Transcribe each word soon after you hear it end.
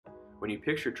When you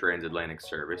picture transatlantic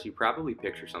service, you probably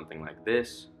picture something like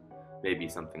this, maybe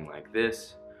something like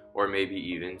this, or maybe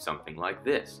even something like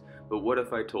this. But what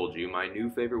if I told you my new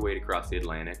favorite way to cross the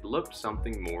Atlantic looked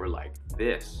something more like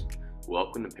this?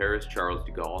 Welcome to Paris Charles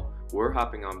de Gaulle. We're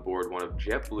hopping on board one of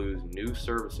JetBlue's new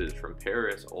services from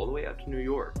Paris all the way up to New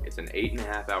York. It's an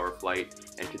 8.5-hour flight,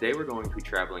 and today we're going to be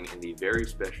traveling in the very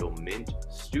special Mint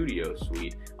Studio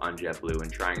Suite on JetBlue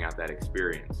and trying out that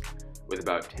experience. With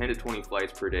about 10 to 20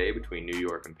 flights per day between New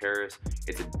York and Paris,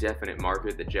 it's a definite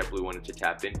market that JetBlue wanted to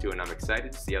tap into, and I'm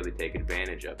excited to see how they take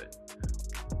advantage of it.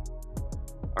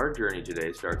 Our journey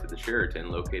today starts at the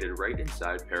Sheraton, located right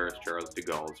inside Paris Charles de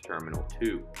Gaulle's Terminal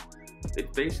 2.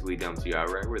 It basically dumps you out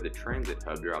right where the transit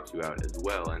hub drops you out as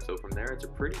well, and so from there it's a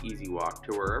pretty easy walk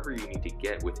to wherever you need to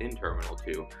get within Terminal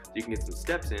 2, so you can get some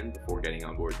steps in before getting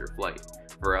on board your flight.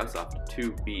 For us, off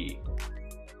to 2B.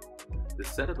 The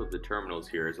setup of the terminals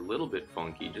here is a little bit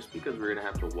funky just because we're going to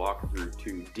have to walk through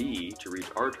 2D to reach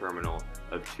our terminal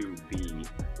of 2B.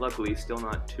 Luckily, still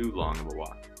not too long of a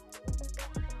walk.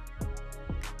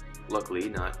 Luckily,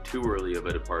 not too early of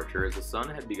a departure as the sun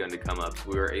had begun to come up, so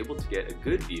we were able to get a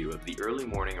good view of the early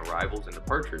morning arrivals and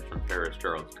departures from Paris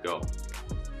Charles de Gaulle.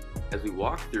 As we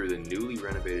walk through the newly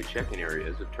renovated check-in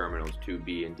areas of Terminals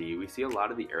 2B and D, we see a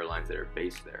lot of the airlines that are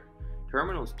based there.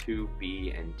 Terminals 2,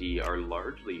 B, and D are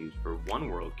largely used for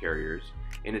one-world carriers,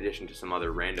 in addition to some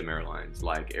other random airlines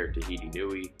like Air Tahiti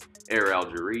Nui, Air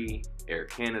Algerie, Air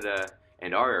Canada,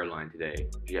 and our airline today,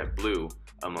 JetBlue,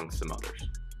 amongst some others.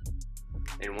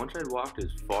 And once I'd walked as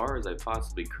far as I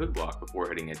possibly could walk before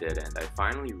hitting a dead end, I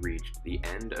finally reached the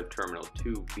end of Terminal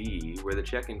 2B, where the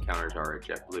check-in counters are at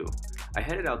JetBlue. I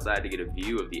headed outside to get a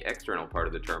view of the external part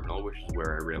of the terminal, which is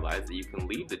where I realized that you can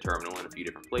leave the terminal in a few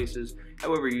different places.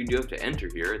 However, you do have to enter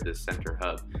here at this center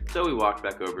hub. So we walked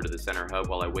back over to the center hub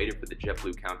while I waited for the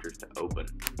JetBlue counters to open.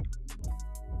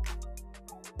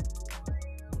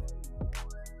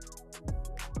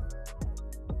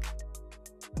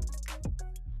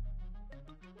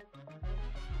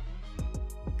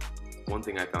 One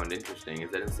thing I found interesting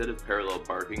is that instead of parallel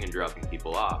parking and dropping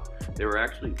people off, there were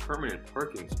actually permanent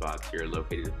parking spots here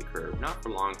located at the curb, not for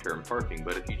long-term parking,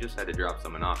 but if you just had to drop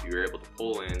someone off, you were able to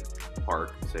pull in,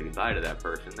 park, say goodbye to that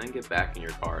person, then get back in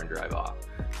your car and drive off,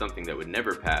 something that would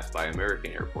never pass by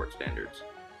American airport standards.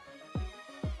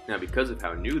 Now, because of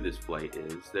how new this flight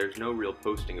is, there's no real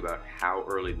posting about how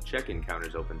early the check-in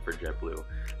counters open for JetBlue.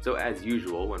 So as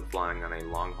usual, when flying on a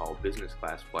long-haul business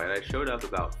class flight, I showed up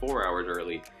about 4 hours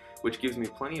early, which gives me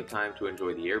plenty of time to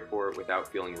enjoy the airport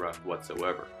without feeling rushed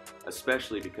whatsoever,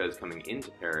 especially because coming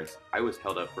into Paris, I was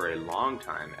held up for a long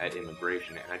time at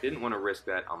immigration, and I didn't want to risk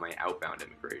that on my outbound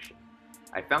immigration.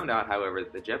 I found out, however,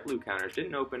 that the JetBlue counters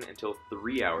didn't open until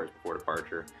 3 hours before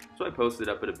departure, so I posted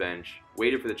up at a bench,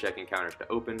 waited for the check-in counters to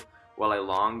open, while I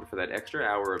longed for that extra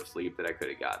hour of sleep that I could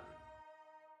have gotten.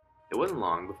 It wasn't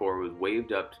long before I was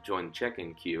waved up to join the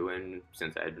check-in queue, and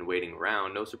since I had been waiting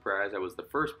around, no surprise I was the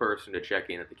first person to check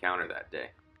in at the counter that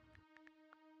day.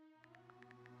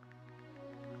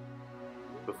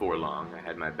 Before long, I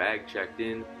had my bag checked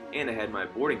in, and I had my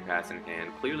boarding pass in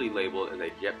hand, clearly labeled as a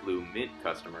JetBlue Mint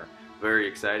customer. Very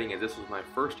exciting, as this was my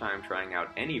first time trying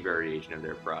out any variation of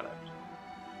their product.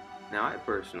 Now, I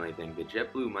personally think that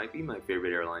JetBlue might be my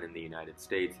favorite airline in the United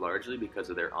States, largely because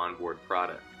of their onboard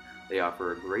product. They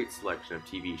offer a great selection of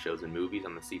TV shows and movies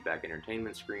on the seatback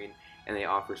entertainment screen, and they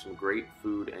offer some great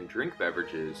food and drink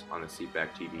beverages on the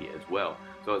seatback TV as well.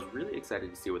 So I was really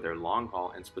excited to see what their long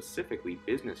haul and specifically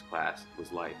business class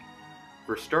was like.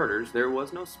 For starters, there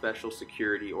was no special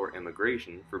security or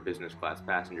immigration for business class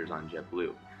passengers on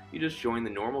JetBlue. You just joined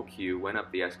the normal queue, went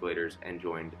up the escalators, and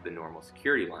joined the normal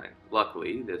security line.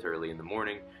 Luckily, this early in the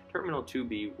morning, Terminal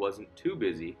 2B wasn't too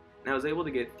busy, and I was able to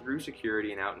get through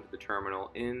security and out into the terminal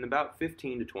in about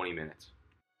 15 to 20 minutes.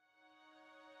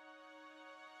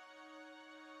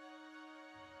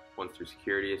 Once through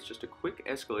security, it's just a quick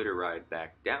escalator ride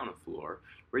back down a floor,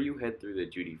 where you head through the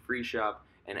duty-free shop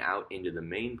and out into the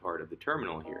main part of the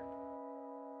terminal here.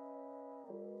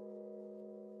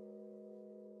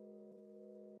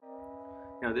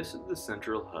 Now, this is the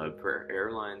central hub for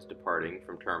airlines departing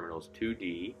from Terminals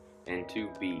 2D and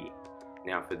 2B.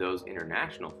 Now, for those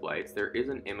international flights, there is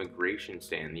an immigration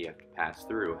stand that you have to pass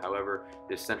through. However,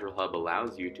 this central hub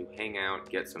allows you to hang out,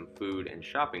 get some food and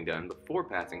shopping done before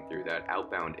passing through that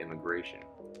outbound immigration.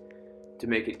 To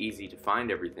make it easy to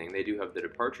find everything, they do have the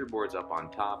departure boards up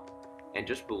on top, and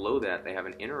just below that they have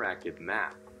an interactive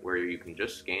map where you can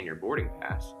just scan your boarding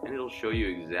pass, and it'll show you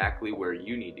exactly where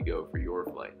you need to go for your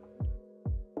flight.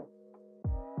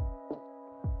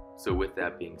 So with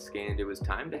that being scanned, it was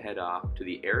time to head off to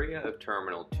the area of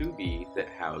Terminal 2B that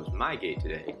housed my gate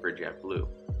today for JetBlue.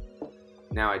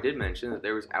 Now, I did mention that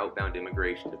there was outbound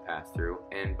immigration to pass through,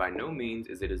 and by no means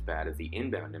is it as bad as the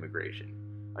inbound immigration.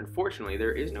 Unfortunately,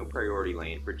 there is no priority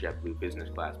lane for JetBlue business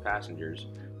class passengers,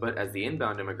 but as the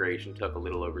inbound immigration took a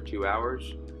little over 2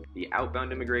 hours, the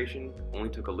outbound immigration only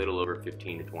took a little over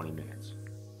 15 to 20 minutes.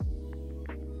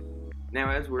 Now,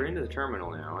 as we're into the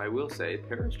terminal now, I will say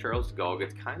Paris Charles de Gaulle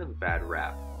gets kind of a bad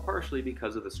rap, partially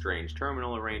because of the strange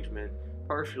terminal arrangement,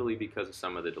 partially because of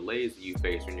some of the delays that you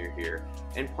face when you're here,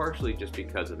 and partially just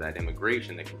because of that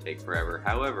immigration that can take forever.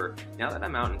 However, now that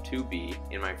I'm out in 2B,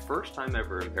 in my first time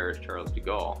ever in Paris Charles de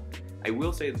Gaulle, I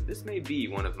will say that this may be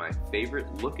one of my favorite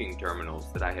looking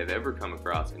terminals that I have ever come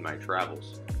across in my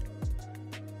travels.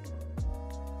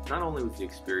 Not only was the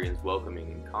experience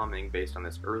welcoming and calming based on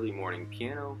this early morning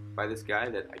piano by this guy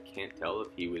that I can't tell if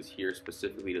he was here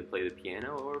specifically to play the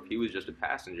piano or if he was just a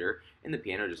passenger and the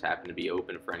piano just happened to be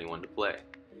open for anyone to play.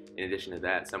 In addition to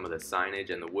that, some of the signage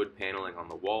and the wood paneling on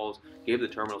the walls gave the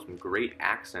terminal some great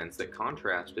accents that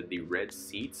contrasted the red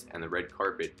seats and the red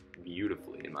carpet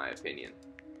beautifully, in my opinion.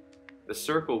 The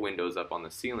circle windows up on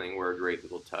the ceiling were a great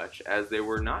little touch, as they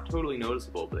were not totally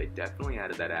noticeable, but they definitely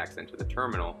added that accent to the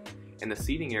terminal. And the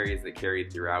seating areas that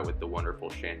carried throughout with the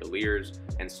wonderful chandeliers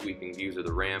and sweeping views of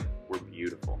the ramp were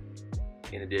beautiful.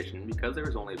 In addition, because there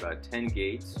was only about 10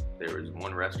 gates, there was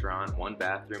one restaurant, one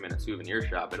bathroom, and a souvenir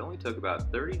shop, it only took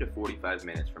about 30 to 45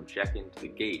 minutes from check-in to the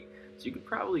gate, so you could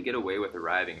probably get away with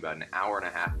arriving about an hour and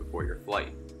a half before your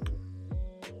flight.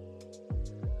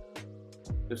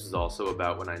 This is also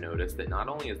about when I noticed that not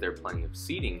only is there plenty of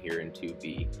seating here in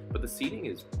 2B, but the seating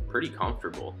is pretty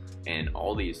comfortable, and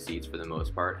all these seats for the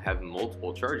most part have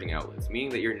multiple charging outlets, meaning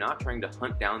that you're not trying to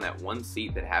hunt down that one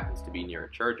seat that happens to be near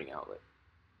a charging outlet.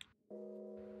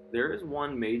 There is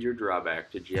one major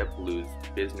drawback to JetBlue's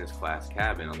business class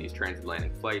cabin on these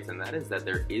transatlantic flights, and that is that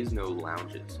there is no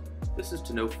lounges. This is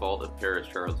to no fault of Paris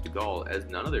Charles de Gaulle, as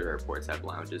none of their airports have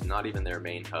lounges, not even their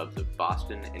main hubs of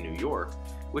Boston and New York,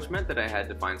 which meant that I had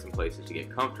to find some places to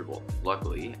get comfortable.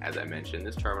 Luckily, as I mentioned,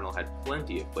 this terminal had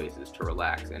plenty of places to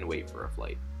relax and wait for a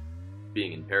flight.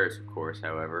 Being in Paris, of course,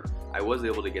 however, I was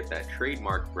able to get that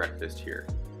trademark breakfast here.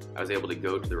 I was able to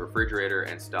go to the refrigerator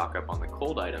and stock up on the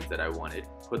cold items that I wanted,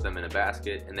 put them in a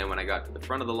basket, and then when I got to the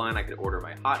front of the line I could order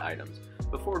my hot items,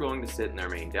 before going to sit in their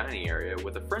main dining area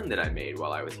with a friend that I made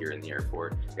while I was here in the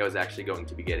airport. I was actually going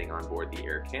to be getting on board the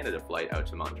Air Canada flight out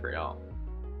to Montreal.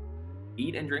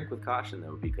 Eat and drink with caution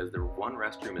though, because the one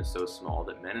restroom is so small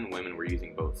that men and women were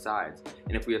using both sides,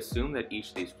 and if we assume that each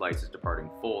of these flights is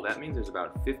departing full, that means there's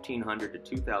about 1,500 to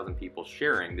 2,000 people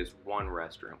sharing this one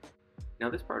restroom. Now,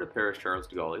 this part of Paris Charles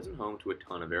de Gaulle isn't home to a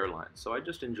ton of airlines, so I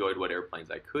just enjoyed what airplanes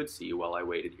I could see while I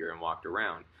waited here and walked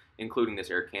around, including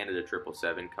this Air Canada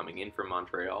 777 coming in from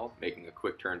Montreal, making a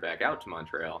quick turn back out to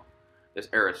Montreal, this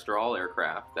Aerostral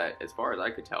aircraft that, as far as I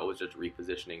could tell, was just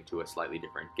repositioning to a slightly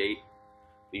different gate,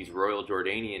 these Royal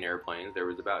Jordanian airplanes, there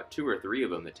was about 2 or 3 of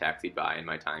them that taxied by in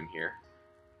my time here,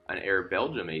 an Air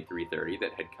Belgium A330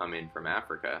 that had come in from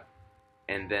Africa,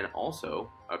 and then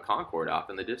also a Concorde off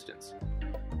in the distance.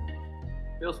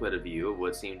 We also had a view of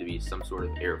what seemed to be some sort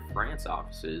of Air France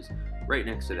offices. Right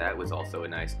next to that was also a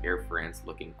nice Air France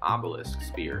looking obelisk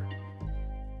sphere.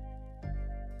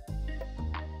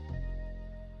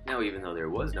 Now, even though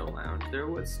there was no lounge, there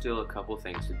was still a couple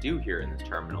things to do here in this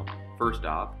terminal. First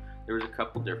off, there was a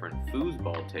couple different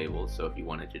foosball tables, so if you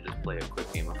wanted to just play a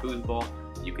quick game of foosball,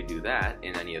 you could do that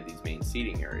in any of these main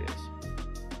seating areas.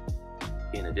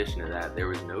 In addition to that, there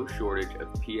was no shortage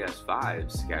of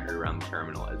PS5s scattered around the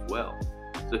terminal as well.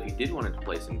 So if you did want to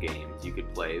play some games, you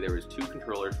could play. There was 2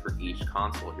 controllers for each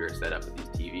console here set up with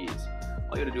these TVs.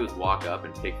 All you had to do is walk up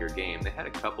and pick your game. They had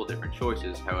a couple different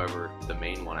choices, however, the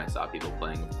main one I saw people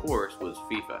playing, of course, was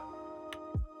FIFA.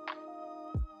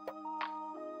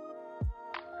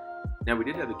 Now, we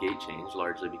did have a gate change,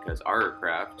 largely because our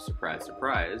aircraft, surprise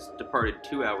surprise, departed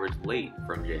 2 hours late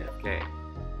from JFK.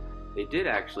 They did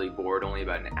actually board only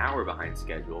about an hour behind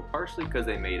schedule, partially because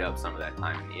they made up some of that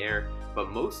time in the air,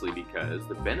 but mostly because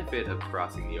the benefit of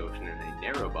crossing the ocean in a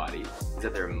narrow body is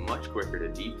that they're much quicker to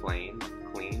deplane,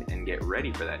 clean, and get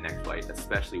ready for that next flight,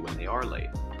 especially when they are late.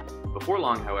 Before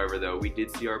long, however, though, we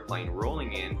did see our plane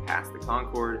rolling in past the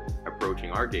Concorde,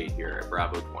 approaching our gate here at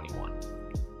Bravo 21.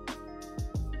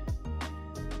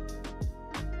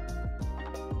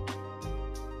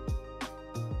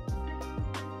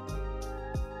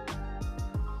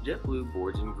 JetBlue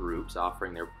boards in groups,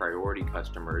 offering their priority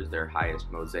customers their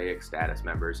highest Mosaic status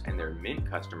members and their Mint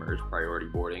customers priority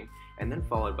boarding, and then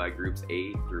followed by groups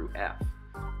A through F.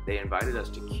 They invited us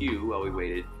to queue while we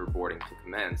waited for boarding to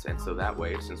commence, and so that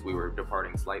way, since we were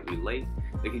departing slightly late,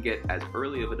 they could get as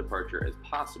early of a departure as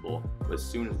possible as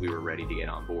soon as we were ready to get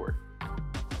on board.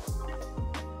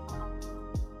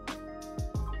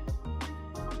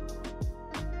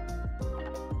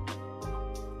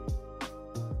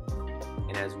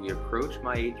 And as we approached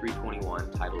my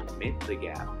A321 titled Mint the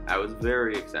Gap, I was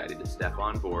very excited to step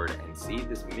on board and see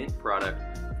this Mint product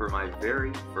for my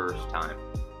very first time.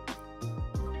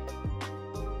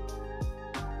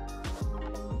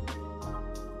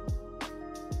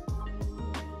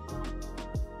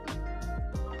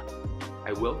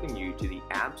 I welcome you to the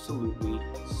absolutely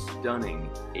stunning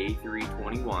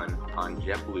A321 on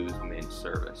JetBlue'S Mint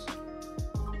service.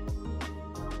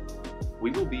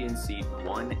 We will be in seat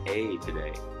 1A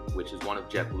today, which is one of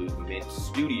JetBlue's Mint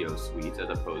Studio suites as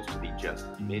opposed to the just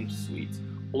Mint suites.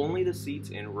 Only the seats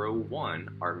in row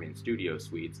 1 are Mint Studio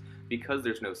suites. Because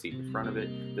there's no seat in front of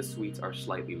it, the suites are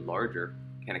slightly larger,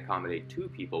 can accommodate 2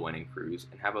 people when in cruise,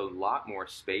 and have a lot more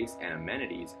space and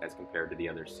amenities as compared to the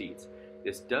other seats.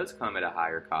 This does come at a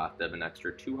higher cost of an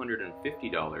extra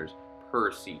 $250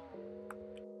 per seat.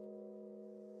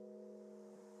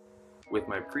 With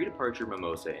my pre-departure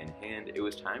mimosa in hand, it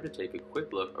was time to take a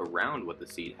quick look around what the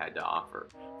seat had to offer.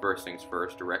 First things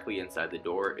first, directly inside the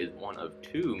door is one of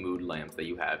 2 mood lamps that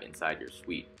you have inside your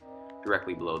suite.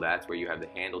 Directly below that's where you have the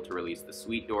handle to release the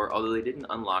suite door, although they didn't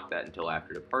unlock that until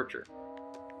after departure.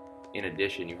 In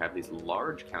addition, you have this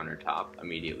large countertop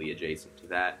immediately adjacent to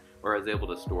that, where I was able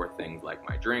to store things like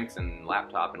my drinks and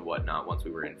laptop and whatnot once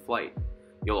we were in flight.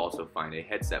 You'll also find a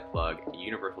headset plug, a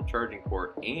universal charging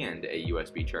port, and a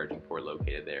USB charging port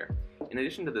located there. In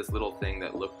addition to this little thing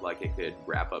that looked like it could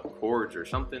wrap up cords or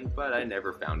something, but I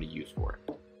never found a use for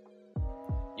it.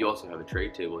 You also have a tray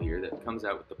table here that comes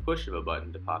out with the push of a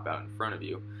button to pop out in front of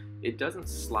you. It doesn't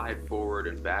slide forward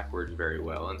and backwards very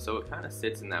well, and so it kind of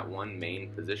sits in that one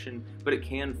main position, but it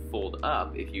can fold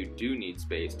up if you do need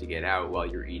space to get out while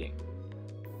you're eating.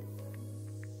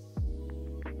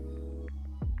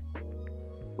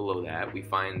 Below that, we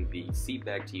find the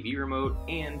seatback TV remote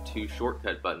and 2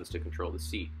 shortcut buttons to control the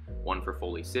seat, one for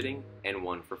fully sitting and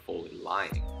one for fully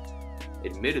lying.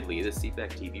 Admittedly, the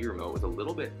seatback TV remote was a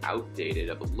little bit outdated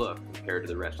of a look compared to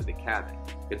the rest of the cabin.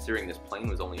 Considering this plane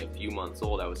was only a few months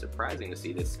old, I was surprising to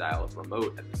see this style of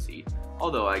remote at the seat,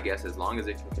 although I guess as long as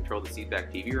it can control the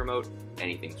seatback TV remote,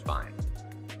 anything's fine.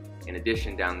 In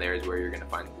addition, down there is where you're going to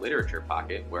find the literature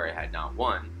pocket, where I had not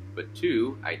 1, but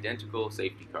 2 identical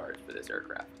safety cards for this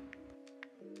aircraft.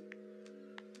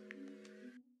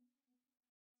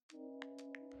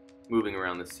 Moving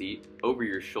around the seat, over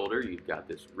your shoulder you've got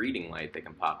this reading light that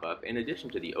can pop up in addition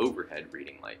to the overhead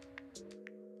reading light.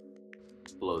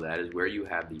 Below that is where you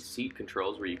have the seat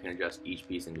controls where you can adjust each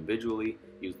piece individually,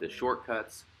 use the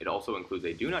shortcuts. It also includes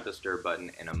a do not disturb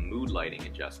button and a mood lighting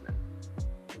adjustment.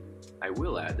 I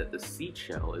will add that the seat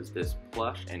shell is this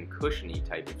plush and cushiony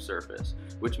type of surface,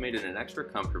 which made it an extra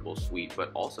comfortable suite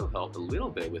but also helped a little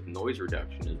bit with noise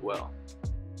reduction as well.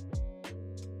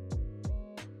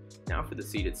 Now for the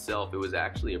seat itself, it was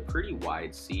actually a pretty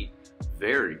wide seat,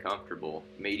 very comfortable,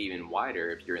 made even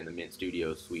wider if you're in the Mint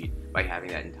Studio suite by having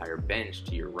that entire bench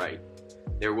to your right.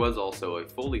 There was also a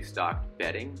fully stocked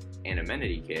bedding and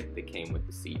amenity kit that came with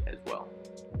the seat as well.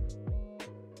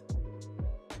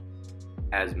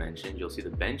 As mentioned, you'll see the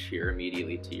bench here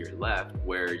immediately to your left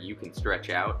where you can stretch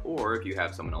out, or if you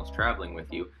have someone else traveling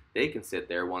with you, they can sit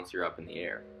there once you're up in the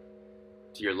air.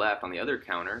 To your left on the other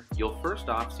counter, you'll first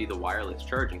off see the wireless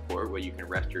charging port where you can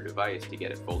rest your device to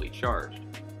get it fully charged.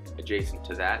 Adjacent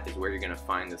to that is where you're going to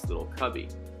find this little cubby.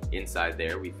 Inside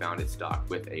there we found it stocked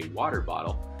with a water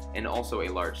bottle and also a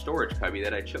large storage cubby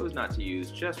that I chose not to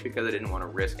use just because I didn't want to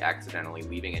risk accidentally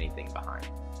leaving anything behind.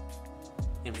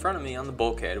 In front of me on the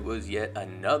bulkhead was yet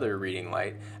another reading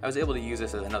light. I was able to use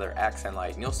this as another accent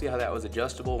light, and you'll see how that was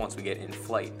adjustable once we get in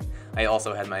flight. I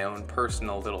also had my own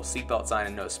personal little seatbelt sign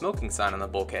and no smoking sign on the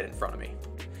bulkhead in front of me.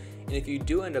 And if you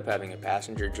do end up having a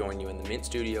passenger join you in the Mint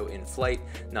Studio in flight,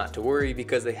 not to worry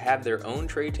because they have their own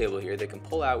tray table here that can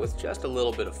pull out with just a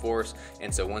little bit of force,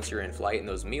 and so once you're in flight and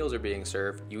those meals are being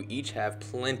served, you each have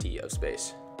plenty of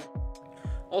space.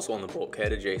 Also on the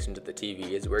bulkhead adjacent to the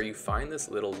TV is where you find this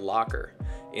little locker.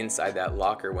 Inside that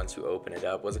locker, once you open it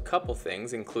up, was a couple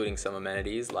things, including some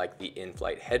amenities like the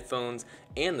in-flight headphones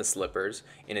and the slippers,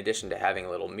 in addition to having a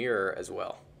little mirror as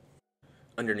well.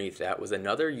 Underneath that was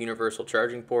another universal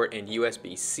charging port and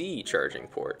USB-C charging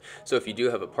port. So if you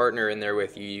do have a partner in there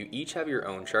with you, you each have your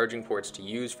own charging ports to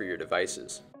use for your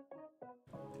devices.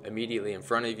 Immediately in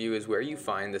front of you is where you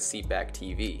find the seatback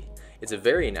TV. It's a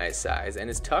very nice size and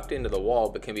is tucked into the wall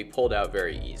but can be pulled out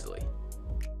very easily.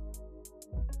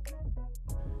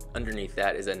 Underneath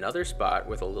that is another spot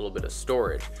with a little bit of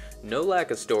storage. No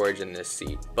lack of storage in this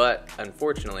seat, but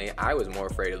unfortunately I was more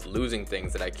afraid of losing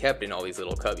things that I kept in all these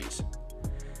little cubbies.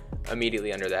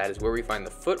 Immediately under that is where we find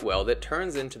the footwell that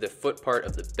turns into the foot part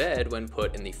of the bed when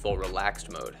put in the full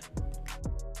relaxed mode.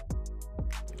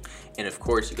 And of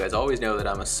course, you guys always know that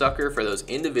I'm a sucker for those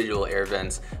individual air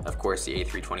vents. Of course, the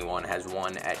A321 has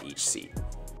one at each seat.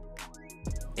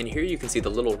 And here you can see the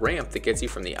little ramp that gets you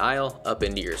from the aisle up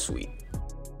into your suite.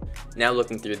 Now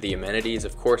looking through the amenities,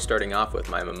 of course starting off with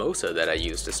my mimosa that I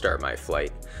used to start my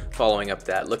flight. Following up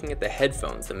that, looking at the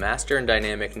headphones, the Master and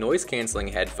Dynamic noise cancelling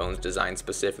headphones designed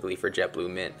specifically for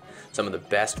JetBlue Mint. Some of the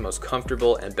best, most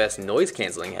comfortable, and best noise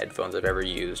cancelling headphones I've ever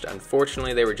used.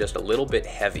 Unfortunately, they were just a little bit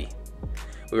heavy.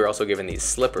 We were also given these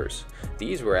slippers.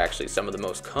 These were actually some of the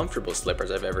most comfortable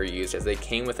slippers I've ever used, as they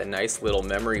came with a nice little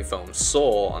memory foam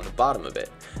sole on the bottom of it.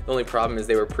 The only problem is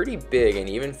they were pretty big, and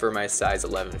even for my size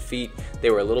 11 feet, they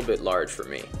were a little bit large for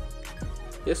me.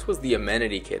 This was the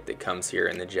amenity kit that comes here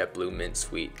in the JetBlue Mint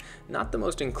suite. Not the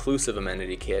most inclusive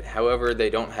amenity kit, however they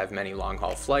don't have many long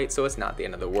haul flights, so it's not the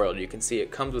end of the world. You can see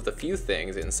it comes with a few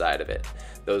things inside of it.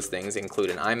 Those things include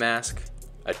an eye mask,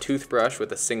 a toothbrush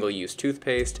with a single-use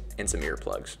toothpaste, and some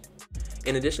earplugs.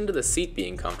 In addition to the seat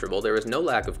being comfortable, there was no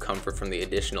lack of comfort from the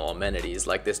additional amenities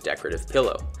like this decorative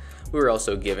pillow. We were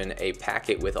also given a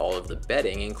packet with all of the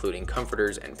bedding, including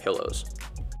comforters and pillows.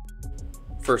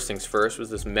 First things first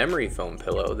was this memory foam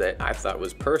pillow that I thought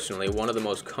was personally one of the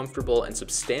most comfortable and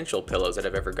substantial pillows that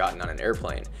I've ever gotten on an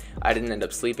airplane. I didn't end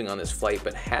up sleeping on this flight,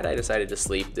 but had I decided to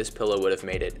sleep, this pillow would have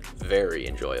made it very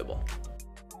enjoyable.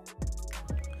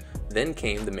 Then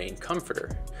came the main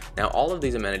comforter. Now all of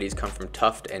these amenities come from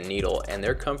Tuft and Needle, and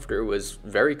their comforter was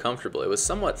very comfortable. It was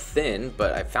somewhat thin,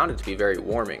 but I found it to be very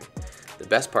warming. The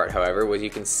best part, however, was you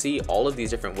can see all of these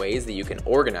different ways that you can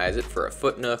organize it for a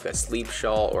foot nook, a sleep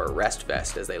shawl, or a rest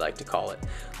vest as they like to call it.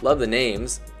 Love the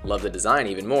names, love the design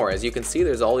even more. As you can see,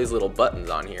 there's all these little buttons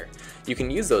on here. You can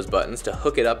use those buttons to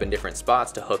hook it up in different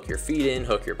spots to hook your feet in,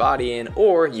 hook your body in,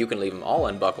 or you can leave them all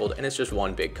unbuckled and it's just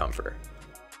one big comforter.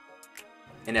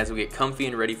 And as we get comfy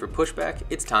and ready for pushback,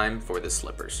 it's time for the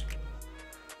slippers.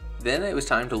 Then it was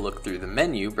time to look through the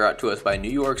menu brought to us by New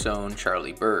York's own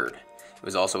Charlie Bird. It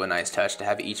was also a nice touch to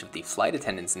have each of the flight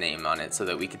attendants' name on it so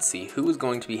that we could see who was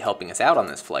going to be helping us out on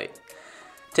this flight.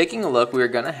 Taking a look, we were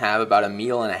going to have about a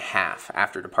meal and a half.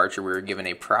 After departure, we were given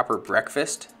a proper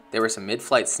breakfast, there were some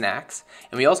mid-flight snacks,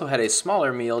 and we also had a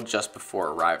smaller meal just before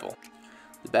arrival.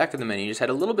 The back of the menu just had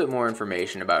a little bit more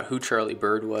information about who Charlie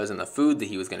Bird was and the food that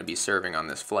he was going to be serving on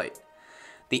this flight.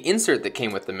 The insert that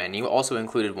came with the menu also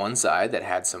included one side that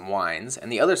had some wines,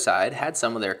 and the other side had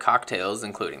some of their cocktails,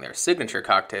 including their signature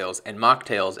cocktails and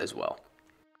mocktails as well.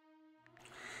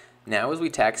 Now as we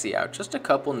taxi out, just a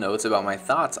couple notes about my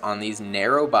thoughts on these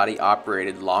narrow-body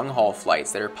operated long-haul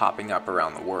flights that are popping up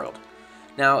around the world.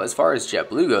 Now, as far as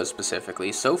JetBlue goes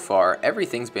specifically, so far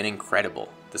everything's been incredible.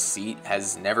 The seat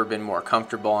has never been more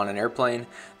comfortable on an airplane,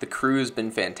 the crew's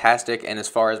been fantastic, and as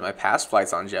far as my past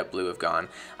flights on JetBlue have gone,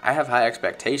 I have high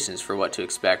expectations for what to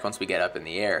expect once we get up in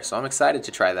the air, so I'm excited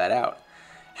to try that out.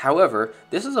 However,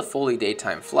 this is a fully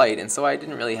daytime flight, and so I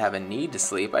didn't really have a need to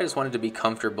sleep. I just wanted to be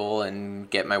comfortable and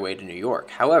get my way to New York.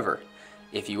 However,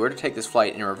 if you were to take this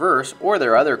flight in reverse, or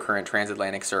their other current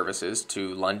transatlantic services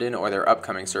to London or their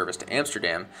upcoming service to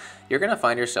Amsterdam, you're going to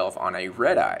find yourself on a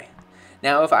red-eye.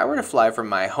 Now, if I were to fly from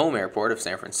my home airport of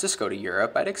San Francisco to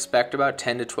Europe, I'd expect about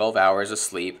 10 to 12 hours of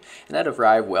sleep, and I'd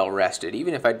arrive well rested,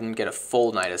 even if I didn't get a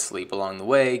full night of sleep along the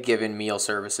way, given meal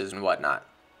services and whatnot.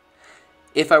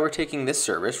 If I were taking this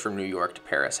service from New York to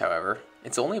Paris, however,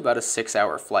 it's only about a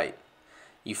 6-hour flight.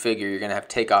 You figure you're going to have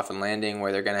takeoff and landing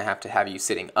where they're going to have you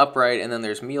sitting upright, and then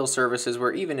there's meal services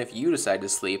where even if you decide to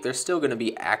sleep, there's still going to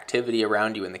be activity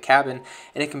around you in the cabin,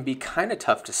 and it can be kind of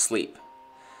tough to sleep.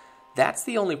 That's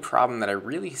the only problem that I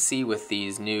really see with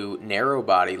these new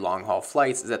narrow-body long-haul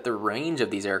flights, is that the range of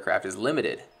these aircraft is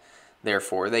limited.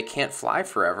 Therefore, they can't fly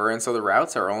forever, and so the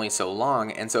routes are only so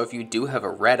long, and so if you do have a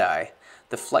red-eye,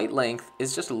 the flight length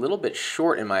is just a little bit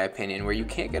short in my opinion, where you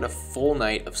can't get a full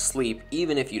night of sleep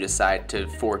even if you decide to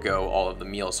forego all of the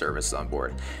meal services on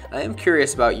board. I am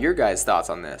curious about your guys' thoughts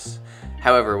on this.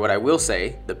 However, what I will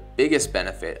say, the biggest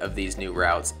benefit of these new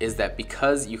routes is that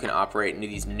because you can operate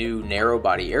these new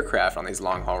narrow-body aircraft on these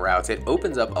long-haul routes, it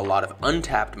opens up a lot of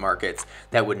untapped markets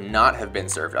that would not have been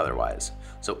served otherwise.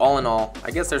 So all in all,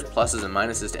 I guess there's pluses and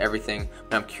minuses to everything,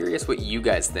 but I'm curious what you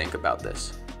guys think about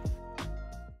this.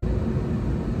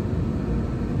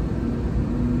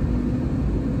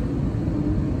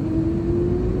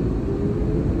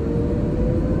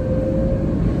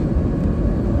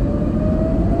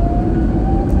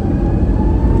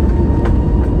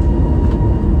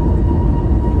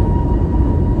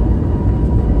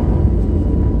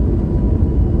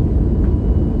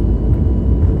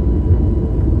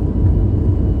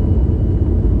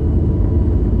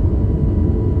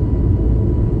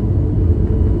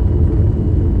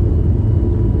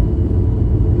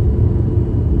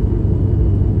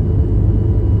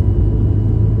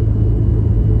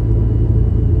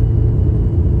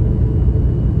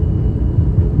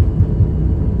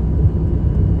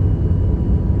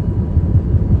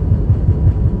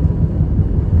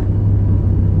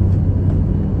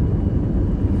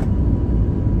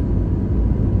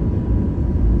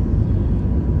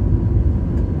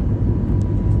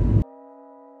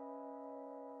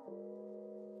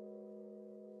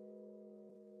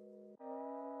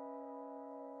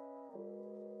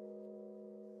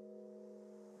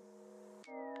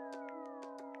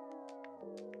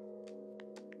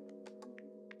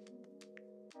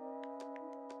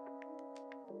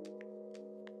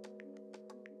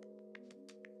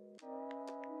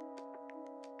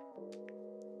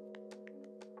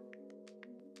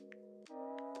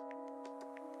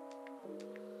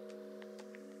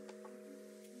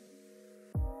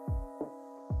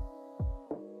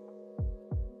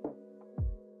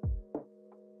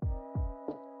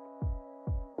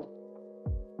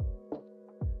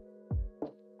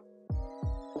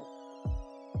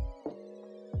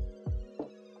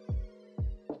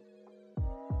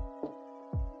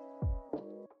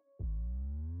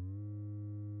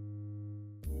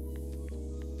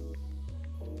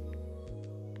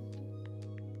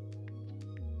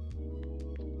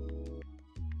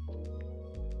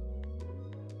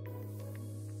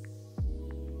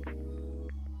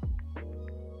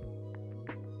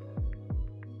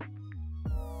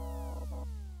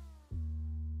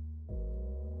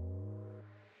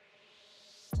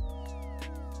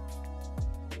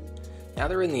 Now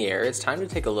they're in the air, it's time to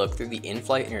take a look through the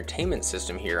in-flight entertainment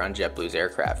system here on JetBlue's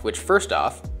aircraft, which first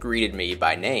off greeted me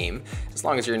by name. As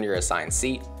long as you're in your assigned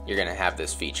seat, you're going to have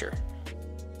this feature.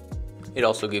 It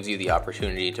also gives you the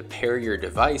opportunity to pair your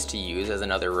device to use as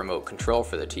another remote control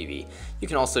for the TV. You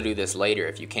can also do this later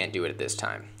if you can't do it at this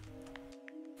time.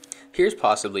 Here's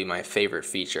possibly my favorite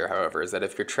feature, however, is that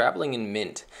if you're traveling in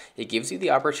Mint, it gives you the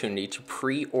opportunity to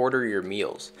pre-order your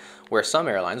meals. Where some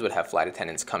airlines would have flight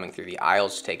attendants coming through the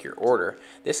aisles to take your order,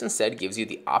 this instead gives you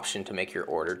the option to make your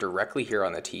order directly here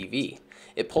on the TV.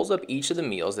 It pulls up each of the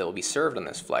meals that will be served on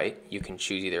this flight. You can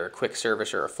choose either a quick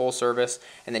service or a full service,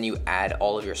 and then you add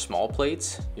all of your small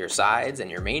plates, your sides,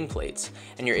 and your main plates,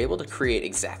 and you're able to create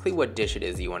exactly what dish it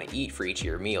is that you want to eat for each of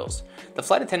your meals. The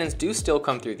flight attendants do still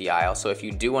come through the aisle, so if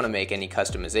you do want to make any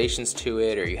customizations to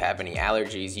it or you have any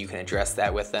allergies, you can address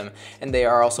that with them, and they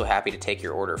are also happy to take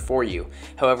your order for you.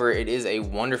 However, it is a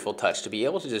wonderful touch to be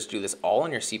able to just do this all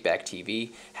on your seatback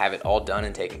TV, have it all done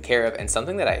and taken care of, and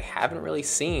something that I haven't really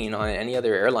seen on any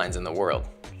other airlines in the world.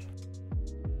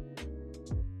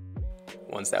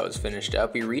 Once that was finished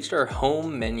up, we reached our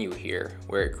home menu here,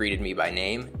 where it greeted me by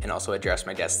name and also addressed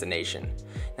my destination.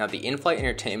 Now, the in-flight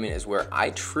entertainment is where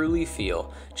I truly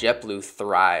feel JetBlue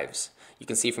thrives. You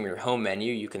can see from your home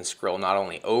menu, you can scroll not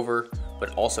only over,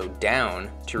 but also down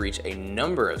to reach a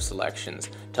number of selections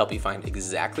to help you find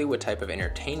exactly what type of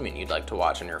entertainment you'd like to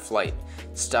watch on your flight.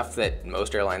 Stuff that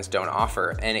most airlines don't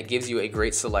offer, and it gives you a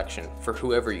great selection for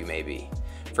whoever you may be.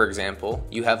 For example,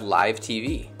 you have live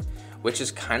TV, which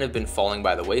has kind of been falling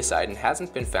by the wayside and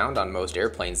hasn't been found on most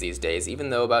airplanes these days, even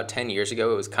though about 10 years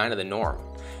ago it was kind of the norm.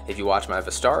 If you watch my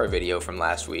Vistara video from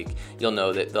last week, you'll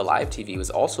know that the live TV was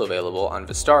also available on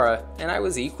Vistara, and I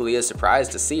was equally as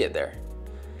surprised to see it there.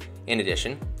 In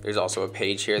addition, there's also a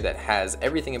page here that has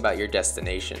everything about your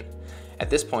destination. At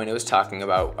this point, it was talking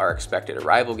about our expected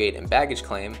arrival gate and baggage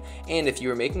claim, and if you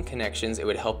were making connections, it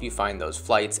would help you find those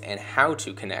flights and how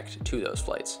to connect to those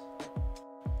flights.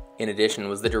 In addition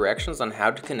was the directions on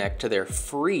how to connect to their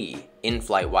free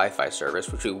in-flight Wi-Fi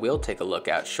service, which we will take a look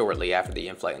at shortly after the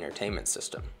in-flight entertainment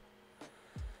system.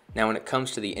 Now, when it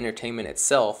comes to the entertainment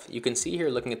itself, you can see here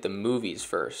looking at the movies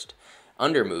first.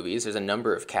 Under movies, there's a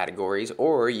number of categories,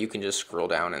 or you can just scroll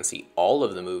down and see all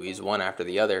of the movies one after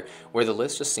the other, where the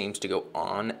list just seems to go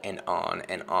on and on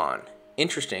and on.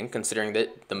 Interesting, considering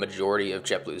that the majority of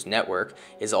JetBlue's network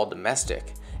is all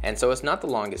domestic, and so it's not the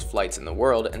longest flights in the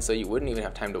world, and so you wouldn't even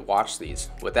have time to watch these.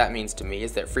 What that means to me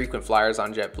is that frequent flyers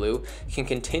on JetBlue can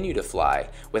continue to fly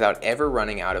without ever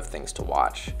running out of things to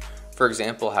watch. For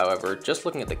example, however, just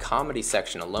looking at the comedy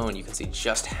section alone, you can see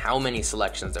just how many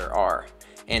selections there are.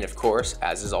 And of course,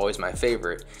 as is always my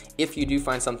favorite, if you do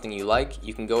find something you like,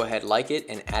 you can go ahead, like it,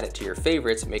 and add it to your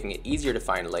favorites, making it easier to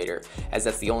find later, as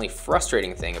that's the only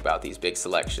frustrating thing about these big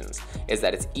selections, is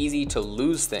that it's easy to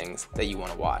lose things that you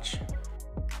want to watch.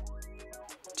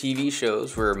 TV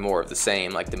shows were more of the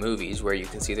same, like the movies, where you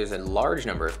can see there's a large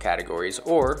number of categories,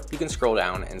 or you can scroll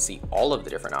down and see all of the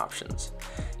different options.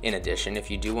 In addition,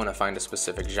 if you do want to find a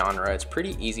specific genre, it's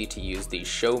pretty easy to use the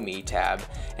Show Me tab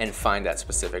and find that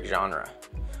specific genre.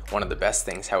 One of the best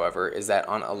things, however, is that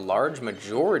on a large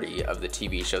majority of the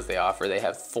TV shows they offer, they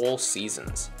have full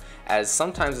seasons, as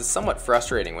sometimes it's somewhat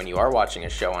frustrating when you are watching a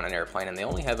show on an airplane and they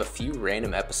only have a few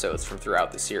random episodes from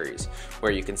throughout the series,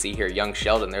 where you can see here Young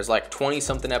Sheldon, there's like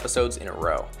 20-something episodes in a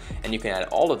row, and you can add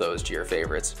all of those to your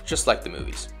favorites, just like the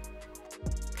movies.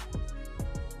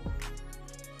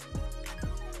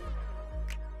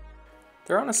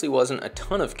 There honestly wasn't a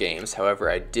ton of games, however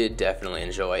I did definitely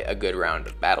enjoy a good round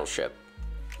of Battleship.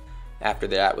 After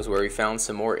that was where we found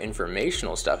some more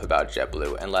informational stuff about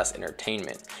JetBlue and less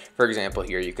entertainment. For example,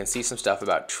 here you can see some stuff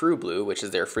about TrueBlue, which is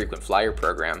their frequent flyer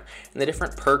program, and the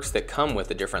different perks that come with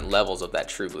the different levels of that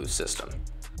TrueBlue system.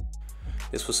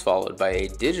 This was followed by a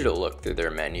digital look through their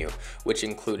menu, which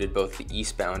included both the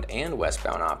eastbound and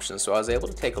westbound options, so I was able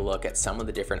to take a look at some of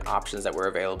the different options that were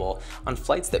available on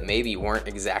flights that maybe weren't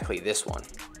exactly this one.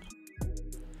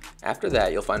 After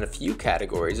that, you'll find a few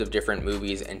categories of different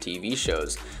movies and TV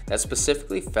shows that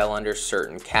specifically fell under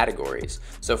certain categories.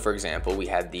 So for example, we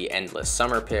had the endless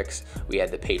summer picks, we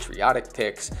had the patriotic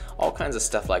picks, all kinds of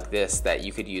stuff like this that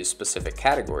you could use specific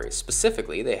categories.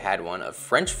 Specifically, they had one of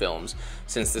French films,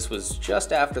 since this was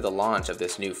just after the launch of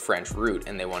this new French route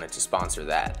and they wanted to sponsor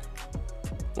that.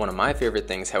 One of my favorite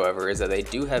things, however, is that they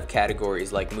do have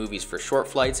categories like movies for short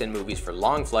flights and movies for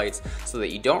long flights, so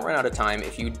that you don't run out of time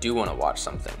if you do want to watch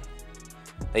something.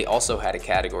 They also had a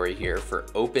category here for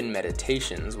open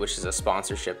meditations, which is a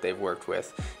sponsorship they've worked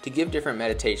with to give different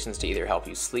meditations to either help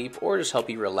you sleep or just help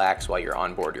you relax while you're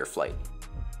on board your flight.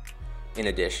 In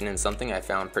addition, and something I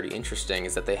found pretty interesting,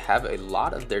 is that they have a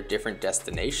lot of their different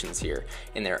destinations here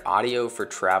in their audio for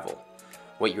travel.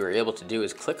 What you were able to do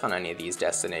is click on any of these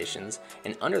destinations,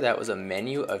 and under that was a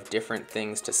menu of different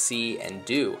things to see and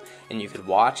do, and you could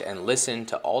watch and listen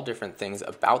to all different things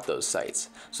about those sites.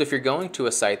 So if you're going to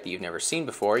a site that you've never seen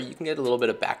before, you can get a little bit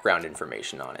of background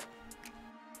information on it.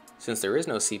 Since there is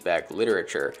no seatback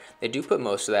literature, they do put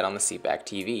most of that on the seatback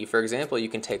TV. For example, you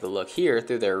can take a look here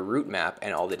through their route map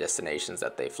and all the destinations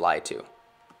that they fly to.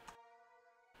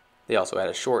 They also had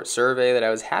a short survey that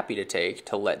I was happy to take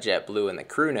to let JetBlue and the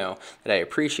crew know that I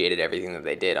appreciated everything that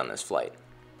they did on this flight.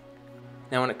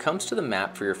 Now when it comes to the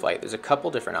map for your flight, there's a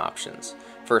couple different options.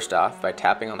 First off, by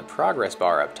tapping on the progress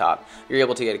bar up top, you're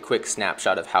able to get a quick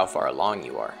snapshot of how far along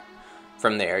you are.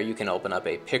 From there, you can open up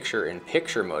a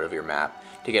picture-in-picture mode of your map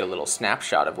to get a little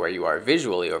snapshot of where you are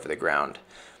visually over the ground.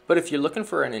 But if you're looking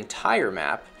for an entire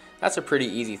map, that's a pretty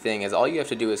easy thing, as all you have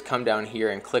to do is come down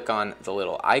here and click on the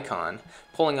little icon,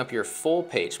 pulling up your full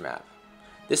page map.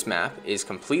 This map is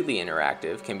completely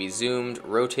interactive, can be zoomed,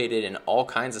 rotated, and all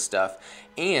kinds of stuff,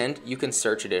 and you can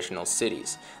search additional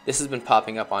cities. This has been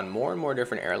popping up on more and more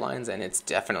different airlines, and it's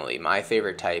definitely my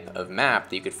favorite type of map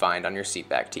that you could find on your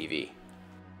seatback TV.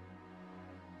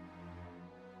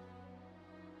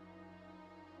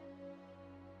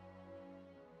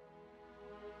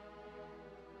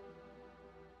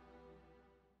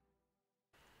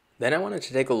 Then I wanted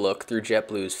to take a look through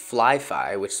JetBlue's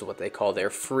Fly-Fi, which is what they call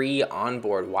their free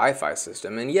onboard Wi-Fi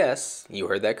system. And yes, you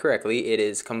heard that correctly, it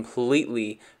is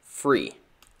completely free.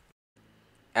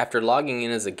 After logging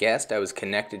in as a guest, I was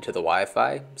connected to the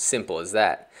Wi-Fi. Simple as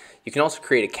that. You can also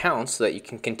create accounts so that you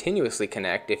can continuously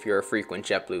connect if you're a frequent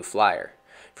JetBlue flyer.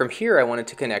 From here, I wanted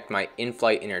to connect my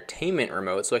in-flight entertainment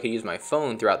remote so I could use my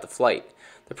phone throughout the flight.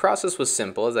 The process was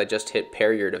simple, as I just hit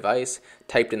pair your device,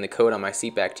 typed in the code on my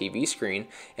seatback TV screen,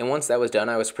 and once that was done,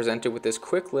 I was presented with this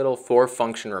quick little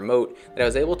 4-function remote that I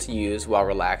was able to use while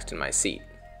relaxed in my seat.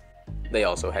 They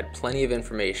also had plenty of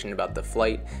information about the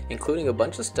flight, including a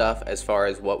bunch of stuff as far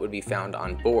as what would be found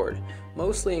on board,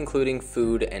 mostly including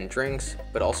food and drinks,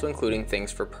 but also including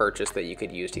things for purchase that you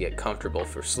could use to get comfortable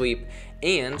for sleep,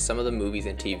 and some of the movies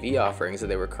and TV offerings that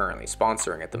they were currently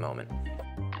sponsoring at the moment.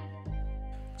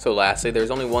 So lastly,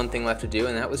 there's only one thing left to do,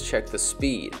 and that was check the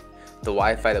speed. The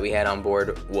Wi-Fi that we had on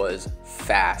board was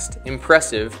fast.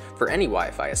 Impressive for any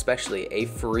Wi-Fi, especially a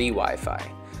free Wi-Fi.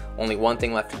 Only one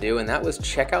thing left to do, and that was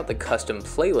check out the custom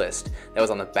playlist that was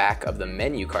on the back of the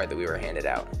menu card that we were handed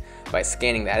out. By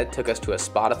scanning that, it took us to a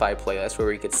Spotify playlist where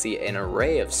we could see an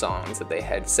array of songs that they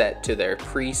had set to their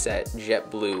preset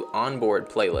JetBlue onboard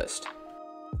playlist.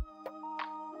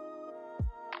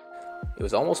 It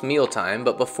was almost mealtime,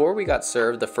 but before we got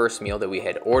served the first meal that we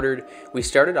had ordered, we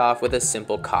started off with a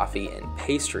simple coffee and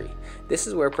pastry. This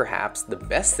is where perhaps the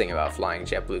best thing about flying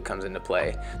JetBlue comes into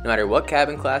play. No matter what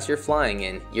cabin class you're flying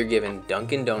in, you're given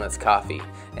Dunkin' Donuts coffee.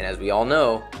 And as we all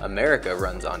know, America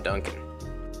runs on Dunkin'.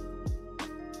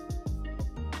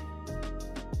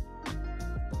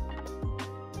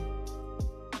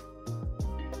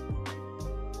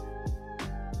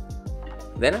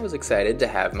 Then I was excited to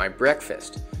have my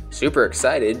breakfast. Super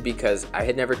excited because I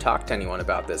had never talked to anyone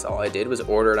about this. All I did was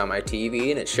order it on my TV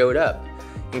and it showed up.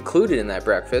 Included in that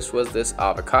breakfast was this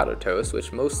avocado toast,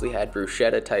 which mostly had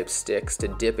bruschetta type sticks to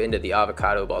dip into the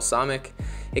avocado balsamic.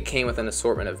 It came with an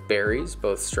assortment of berries,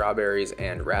 both strawberries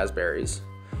and raspberries.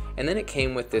 And then it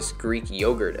came with this Greek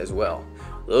yogurt as well.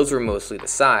 Those were mostly the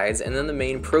sides, and then the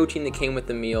main protein that came with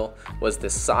the meal was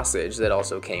this sausage that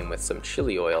also came with some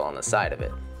chili oil on the side of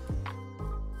it.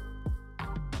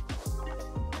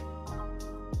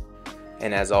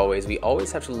 And as always, we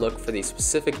always have to look for the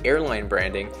specific airline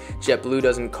branding. JetBlue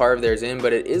doesn't carve theirs in,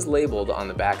 but it is labeled on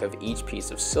the back of each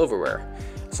piece of silverware.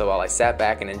 So while I sat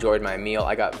back and enjoyed my meal,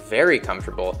 I got very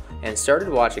comfortable and started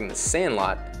watching The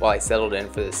Sandlot while I settled in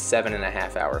for this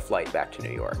 7.5-hour flight back to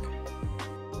New York.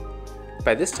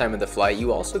 By this time of the flight,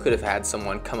 you also could have had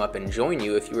someone come up and join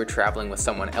you if you were traveling with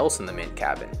someone else in the mint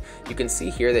cabin. You can see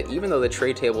here that even though the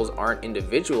tray tables aren't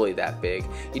individually that big,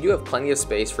 you do have plenty of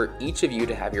space for each of you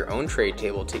to have your own tray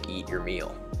table to eat your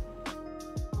meal.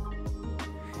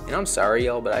 And I'm sorry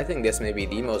y'all, but I think this may be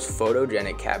the most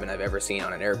photogenic cabin I've ever seen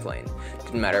on an airplane.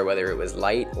 Didn't matter whether it was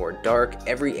light or dark,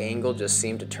 every angle just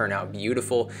seemed to turn out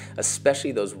beautiful,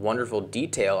 especially those wonderful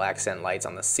detail accent lights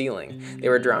on the ceiling. They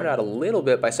were drowned out a little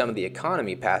bit by some of the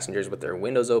economy passengers with their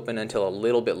windows open until a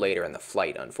little bit later in the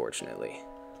flight, unfortunately.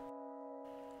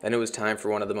 Then it was time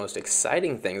for one of the most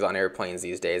exciting things on airplanes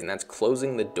these days, and that's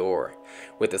closing the door.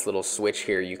 With this little switch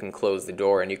here, you can close the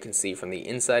door, and you can see from the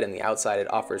inside and the outside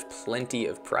it offers plenty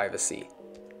of privacy.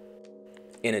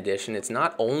 In addition, it's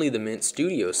not only the Mint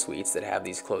Studio suites that have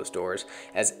these closed doors,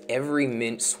 as every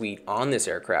Mint suite on this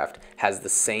aircraft has the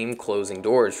same closing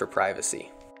doors for privacy.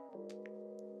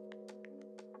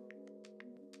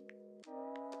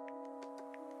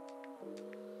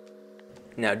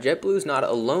 Now, JetBlue's not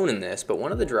alone in this, but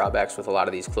one of the drawbacks with a lot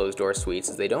of these closed door suites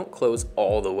is they don't close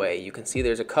all the way. You can see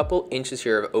there's a couple inches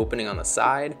here of opening on the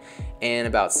side and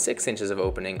about 6 inches of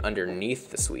opening underneath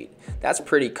the suite. That's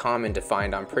pretty common to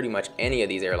find on pretty much any of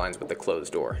these airlines with a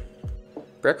closed door.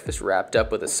 Breakfast wrapped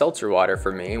up with a seltzer water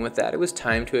for me, and with that it was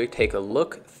time to take a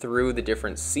look through the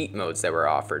different seat modes that were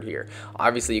offered here.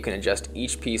 Obviously you can adjust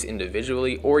each piece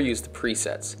individually or use the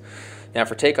presets. Now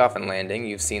for takeoff and landing,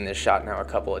 you've seen this shot now a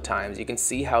couple of times. You can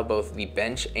see how both the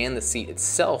bench and the seat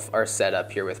itself are set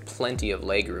up here with plenty of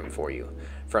legroom for you.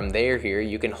 From there here,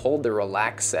 you can hold the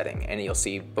relax setting and you'll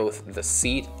see both the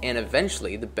seat and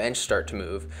eventually the bench start to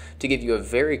move to give you a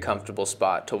very comfortable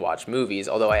spot to watch movies,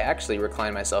 although I actually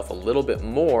recline myself a little bit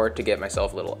more to get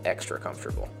myself a little extra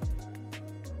comfortable.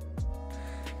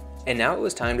 And now it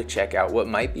was time to check out what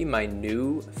might be my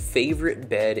new favorite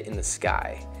bed in the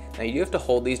sky. Now you do have to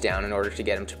hold these down in order to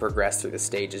get them to progress through the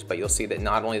stages, but you'll see that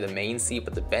not only the main seat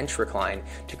but the bench recline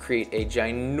to create a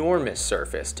ginormous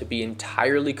surface to be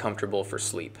entirely comfortable for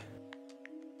sleep.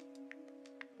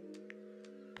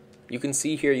 You can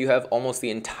see here you have almost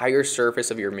the entire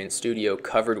surface of your Mint Studio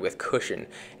covered with cushion,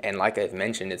 and like I've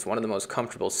mentioned, it's one of the most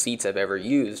comfortable seats I've ever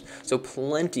used, so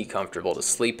plenty comfortable to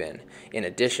sleep in. In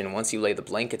addition, once you lay the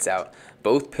blankets out,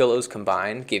 both pillows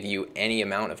combined give you any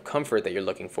amount of comfort that you're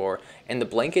looking for, and the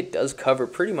blanket does cover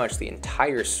pretty much the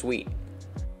entire suite.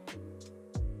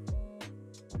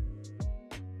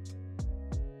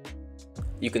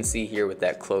 You can see here with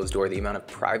that closed door the amount of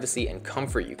privacy and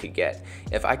comfort you could get.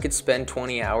 If I could spend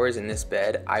 20 hours in this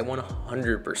bed, I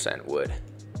 100% would.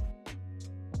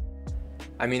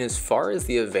 I mean, as far as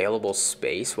the available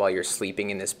space while you're sleeping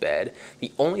in this bed,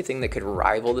 the only thing that could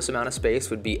rival this amount of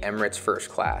space would be Emirates First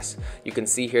Class. You can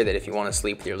see here that if you want to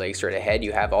sleep with your legs straight ahead,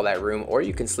 you have all that room, or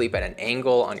you can sleep at an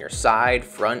angle on your side,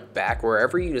 front, back,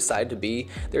 wherever you decide to be.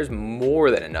 There's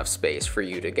more than enough space for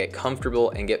you to get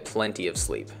comfortable and get plenty of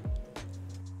sleep.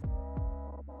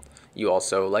 You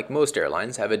also, like most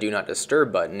airlines, have a do not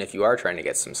disturb button if you are trying to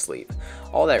get some sleep.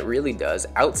 All that really does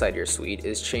outside your suite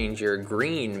is change your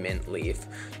green mint leaf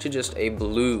to just a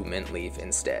blue mint leaf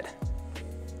instead.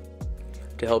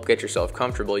 To help get yourself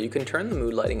comfortable, you can turn the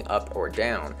mood lighting up or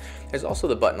down. There's also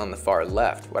the button on the far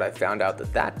left. What I found out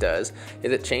that does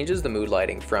is it changes the mood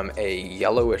lighting from a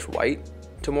yellowish white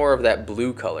to more of that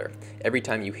blue color. Every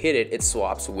time you hit it, it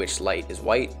swaps which light is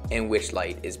white and which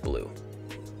light is blue.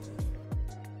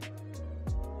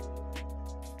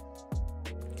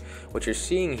 What you're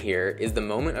seeing here is the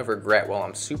moment of regret while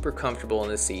I'm super comfortable in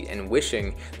the seat and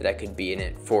wishing that I could be in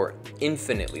it for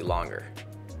infinitely longer.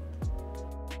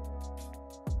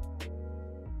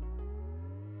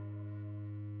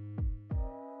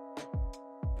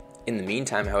 In the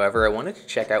meantime, however, I wanted to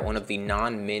check out one of the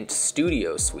non-Mint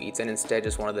Studio suites and instead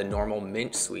just one of the normal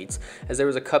Mint suites, as there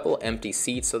was a couple empty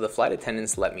seats, so the flight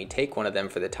attendants let me take one of them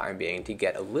for the time being to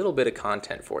get a little bit of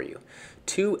content for you.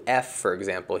 2F, for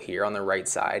example, here on the right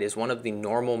side is one of the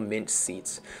normal Mint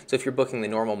seats. So if you're booking the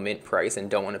normal Mint price and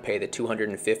don't want to pay the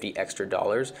 $250 extra,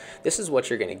 this is what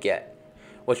you're going to get.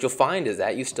 What you'll find is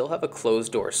that you still have a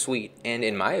closed door suite, and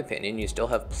in my opinion, you still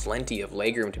have plenty of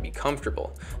legroom to be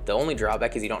comfortable. The only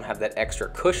drawback is you don't have that extra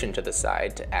cushion to the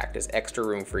side to act as extra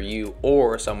room for you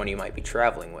or someone you might be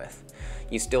traveling with.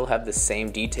 You still have the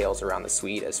same details around the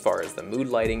suite as far as the mood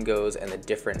lighting goes and the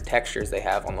different textures they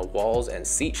have on the walls and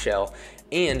seat shell,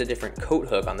 and a different coat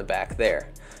hook on the back there.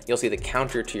 You'll see the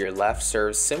counter to your left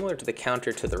serves similar to the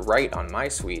counter to the right on my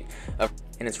suite,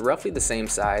 and it's roughly the same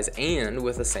size and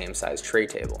with the same size tray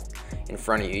table. In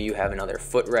front of you, you have another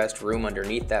footrest, room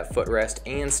underneath that footrest,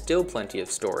 and still plenty of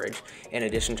storage, in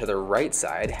addition to the right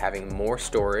side having more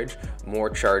storage, more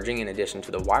charging in addition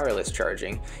to the wireless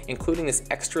charging, including this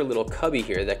extra little cubby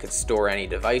here that could store any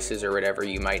devices or whatever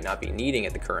you might not be needing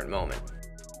at the current moment.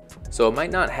 So it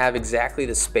might not have exactly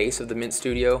the space of the Mint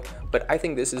Studio, but I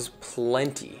think this is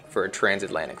plenty for a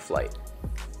transatlantic flight.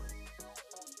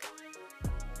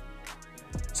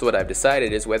 So what I've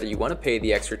decided is whether you want to pay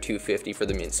the extra $250 for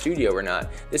the Mint Studio or not,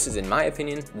 this is in my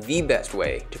opinion the best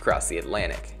way to cross the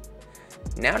Atlantic.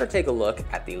 Now to take a look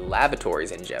at the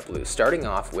lavatories in JetBlue, starting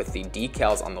off with the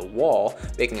decals on the wall,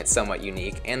 making it somewhat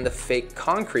unique, and the fake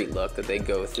concrete look that they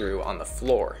go through on the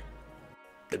floor.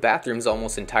 The bathroom's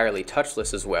almost entirely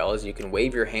touchless as well, as you can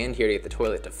wave your hand here to get the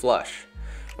toilet to flush.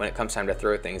 When it comes time to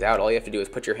throw things out, all you have to do is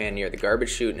put your hand near the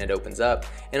garbage chute and it opens up,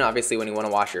 and obviously when you want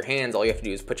to wash your hands, all you have to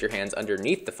do is put your hands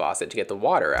underneath the faucet to get the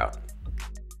water out.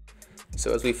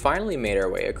 So as we finally made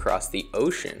our way across the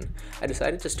ocean, I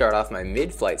decided to start off my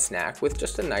mid-flight snack with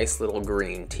just a nice little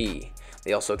green tea.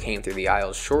 They also came through the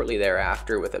aisles shortly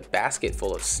thereafter with a basket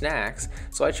full of snacks,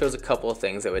 so I chose a couple of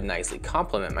things that would nicely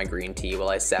complement my green tea while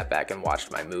I sat back and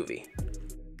watched my movie.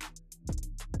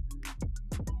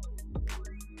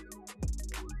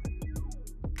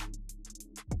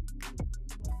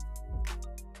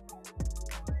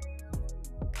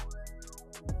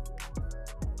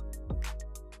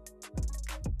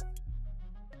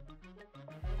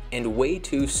 And way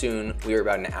too soon, we were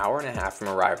about an hour and a half from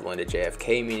arrival into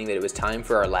JFK, meaning that it was time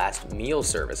for our last meal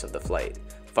service of the flight.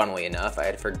 Funnily enough, I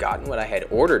had forgotten what I had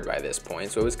ordered by this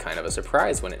point, so it was kind of a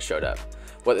surprise when it showed up.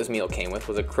 What this meal came with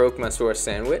was a croque monsieur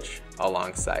sandwich.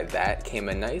 Alongside that came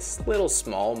a nice little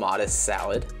small modest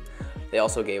salad. They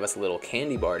also gave us a little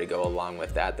candy bar to go along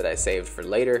with that I saved for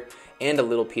later, and a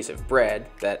little piece of bread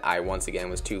that I once again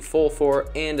was too full for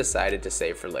and decided to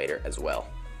save for later as well.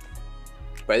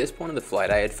 By this point in the flight,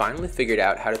 I had finally figured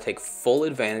out how to take full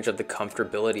advantage of the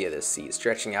comfortability of this seat,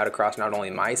 stretching out across not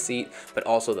only my seat, but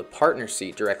also the partner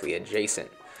seat directly adjacent.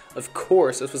 Of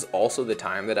course, this was also the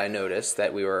time that I noticed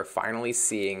that we were finally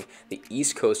seeing the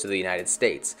east coast of the United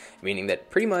States, meaning that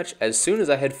pretty much as soon as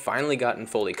I had finally gotten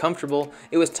fully comfortable,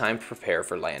 it was time to prepare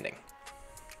for landing.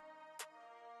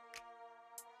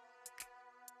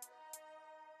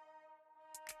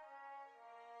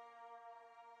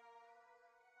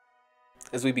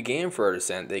 As we began for our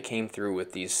descent, they came through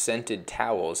with these scented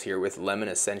towels here with lemon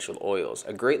essential oils,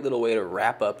 a great little way to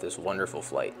wrap up this wonderful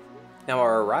flight. Now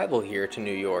our arrival here to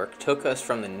New York took us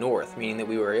from the north, meaning that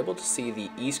we were able to see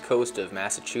the east coast of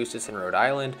Massachusetts and Rhode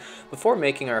Island before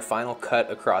making our final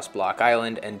cut across Block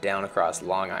Island and down across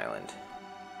Long Island.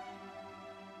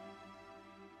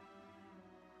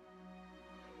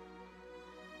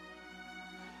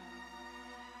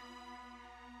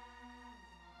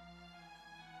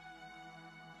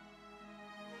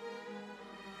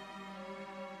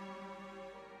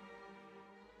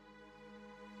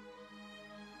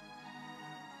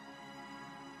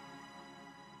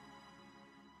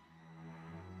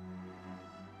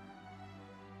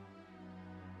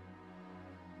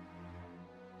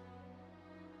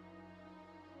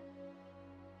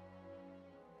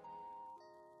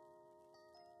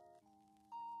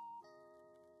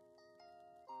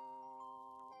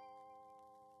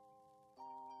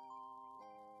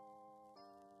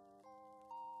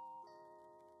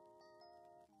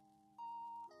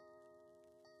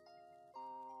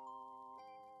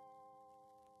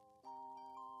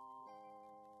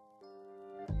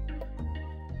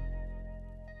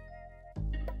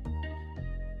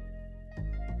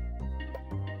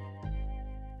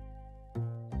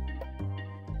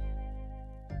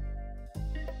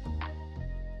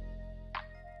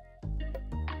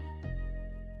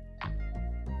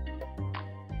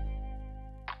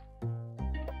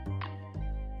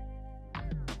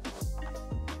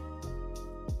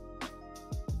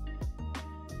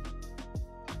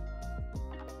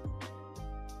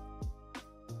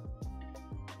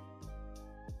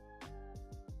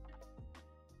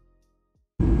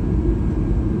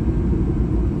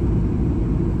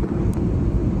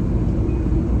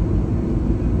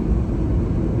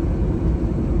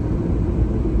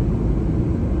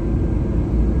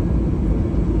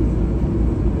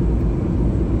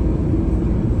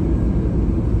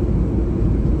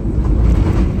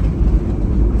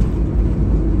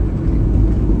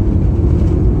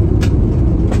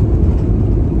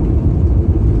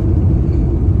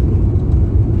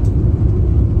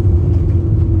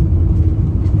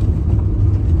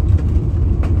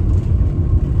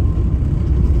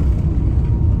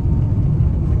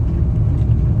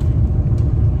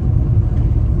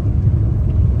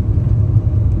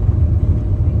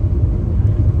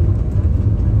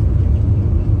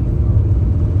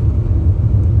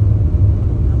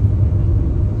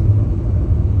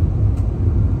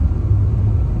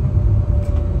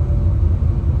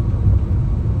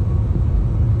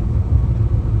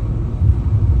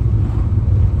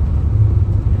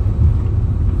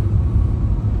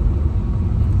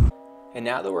 And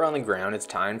now that we're on the ground, it's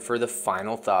time for the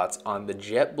final thoughts on the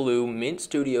JetBlue Mint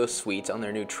Studio Suites on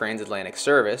their new transatlantic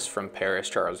service from Paris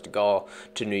Charles de Gaulle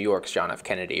to New York's John F.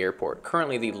 Kennedy Airport,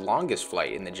 currently the longest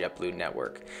flight in the JetBlue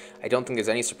network. I don't think there's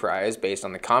any surprise, based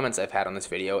on the comments I've had on this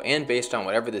video and based on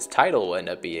whatever this title will end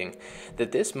up being,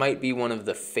 that this might be one of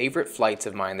the favorite flights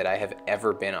of mine that I have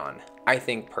ever been on. I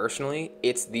think personally,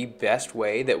 it's the best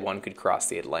way that one could cross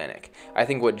the Atlantic. I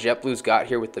think what JetBlue's got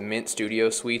here with the Mint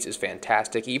Studio Suites is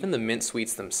fantastic. Even the Mint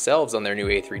Suites themselves on their new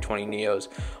A320neos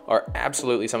are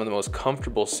absolutely some of the most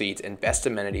comfortable seats and best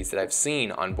amenities that I've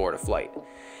seen on board a flight.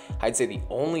 I'd say the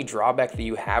only drawback that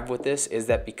you have with this is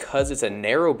that because it's a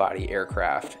narrow body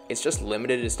aircraft, it's just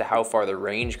limited as to how far the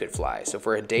range could fly. So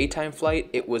for a daytime flight,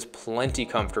 it was plenty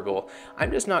comfortable.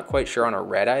 I'm just not quite sure on a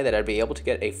red eye that I'd be able to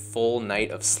get a full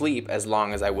night of sleep as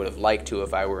long as I would have liked to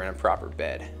if I were in a proper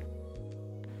bed.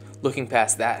 Looking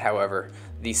past that, however,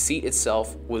 the seat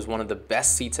itself was one of the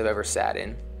best seats I've ever sat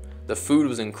in. The food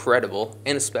was incredible,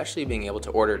 and especially being able to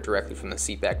order it directly from the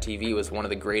seatback TV was one of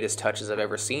the greatest touches I've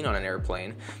ever seen on an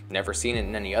airplane. Never seen it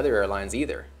in any other airlines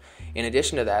either. In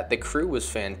addition to that, the crew was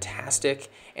fantastic,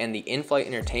 and the in-flight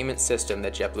entertainment system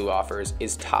that JetBlue offers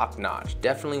is top-notch.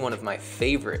 Definitely one of my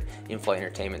favorite in-flight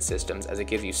entertainment systems, as it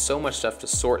gives you so much stuff to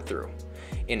sort through.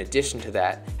 In addition to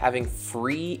that, having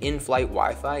free in-flight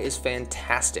Wi-Fi is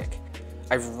fantastic.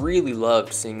 I've really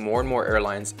loved seeing more and more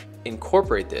airlines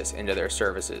incorporate this into their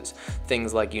services.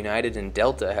 Things like United and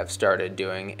Delta have started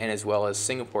doing, and as well as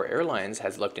Singapore Airlines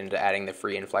has looked into adding the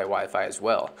free in-flight Wi-Fi as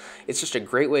well. It's just a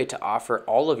great way to offer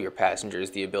all of your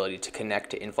passengers the ability to connect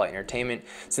to in-flight entertainment,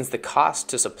 since the cost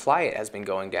to supply it has been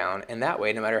going down, and that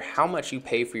way, no matter how much you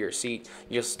pay for your seat,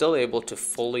 you're still able to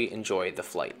fully enjoy the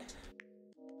flight.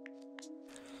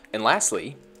 And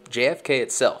lastly, JFK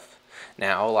itself.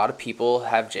 Now, a lot of people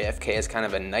have JFK as kind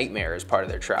of a nightmare as part of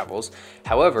their travels.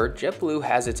 However, JetBlue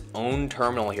has its own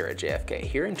terminal here at JFK.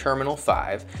 Here in Terminal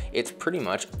 5, it's pretty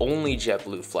much only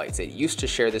JetBlue flights. It used to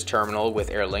share this terminal with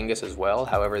Aer Lingus as well,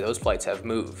 however, those flights have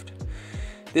moved.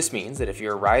 This means that if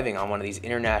you're arriving on one of these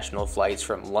international flights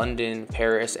from London,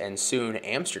 Paris, and soon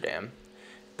Amsterdam,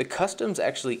 the customs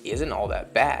actually isn't all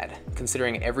that bad,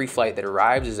 considering every flight that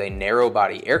arrives is a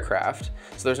narrow-body aircraft,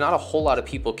 so there's not a whole lot of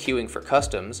people queuing for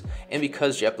customs, and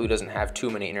because JetBlue doesn't have too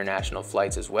many international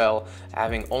flights as well,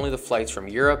 having only the flights from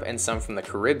Europe and some from the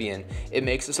Caribbean, it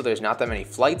makes it so there's not that many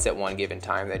flights at one given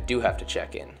time that do have to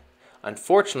check in.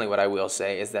 Unfortunately, what I will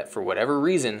say is that for whatever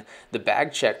reason, the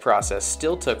bag check process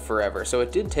still took forever, so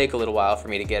it did take a little while for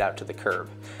me to get out to the curb.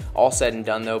 All said and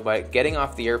done though, by getting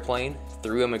off the airplane,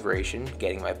 through immigration,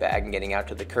 getting my bag and getting out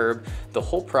to the curb, the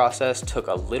whole process took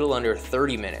a little under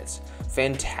 30 minutes.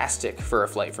 Fantastic for a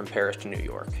flight from Paris to New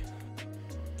York.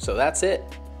 So that's it.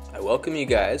 I welcome you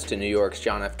guys to New York's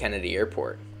John F. Kennedy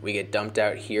Airport. We get dumped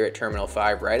out here at Terminal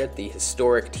 5 right at the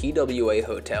historic TWA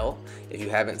Hotel. If you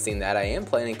haven't seen that, I am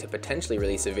planning to potentially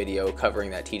release a video covering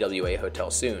that TWA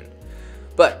Hotel soon.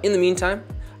 But in the meantime,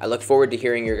 I look forward to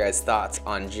hearing your guys' thoughts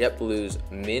on JetBlue's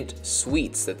Mint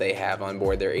suites that they have on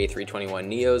board their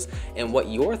A321neos, and what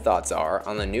your thoughts are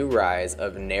on the new rise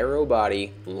of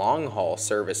narrow-body, long-haul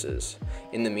services.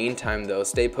 In the meantime though,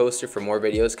 stay posted for more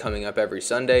videos coming up every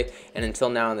Sunday, and until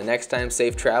now and the next time,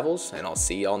 safe travels, and I'll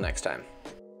see y'all next time.